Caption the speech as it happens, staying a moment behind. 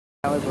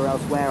however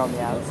elsewhere on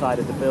the outside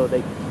of the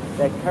building.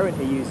 They're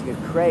currently using a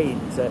crane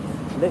to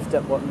lift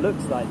up what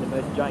looks like the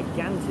most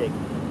gigantic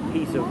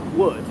piece of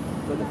wood,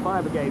 but the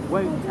fire brigade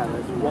won't tell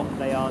us what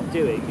they are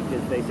doing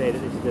because they say that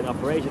this is an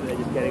operation that they're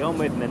just getting on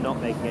with and they're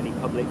not making any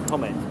public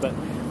comments. But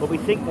what we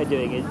think they're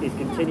doing is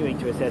continuing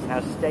to assess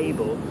how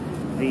stable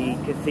the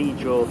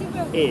cathedral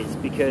is,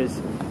 because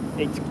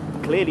it's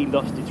clearly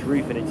lost its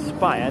roof and its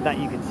spire. That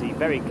you can see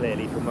very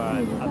clearly from our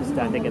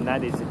understanding, and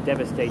that is a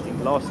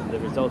devastating loss as a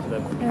result of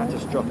a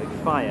catastrophic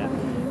fire.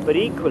 But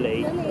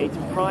equally, its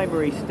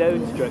primary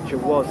stone structure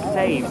was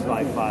saved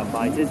by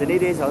firefighters, and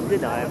it is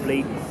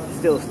undeniably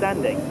still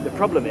standing. The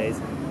problem is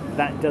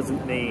that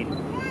doesn't mean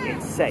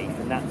it's safe,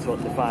 and that's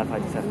what the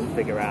firefighters have to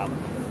figure out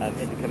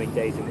in the coming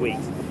days and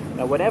weeks.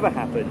 Now, whatever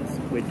happens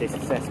with this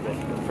assessment,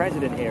 the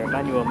president here,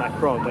 Emmanuel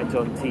Macron, went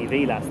on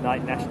TV last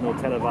night, national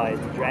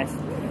televised address,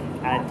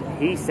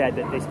 and he said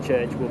that this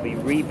church will be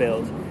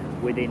rebuilt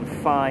within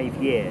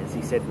 5 years.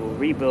 He said we'll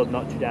rebuild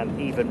Notre Dame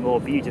even more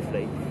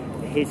beautifully.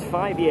 His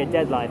 5-year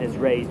deadline has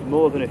raised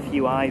more than a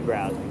few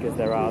eyebrows, because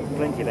there are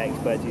plenty of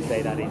experts who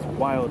say that is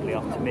wildly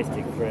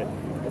optimistic for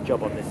a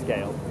job on this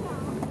scale.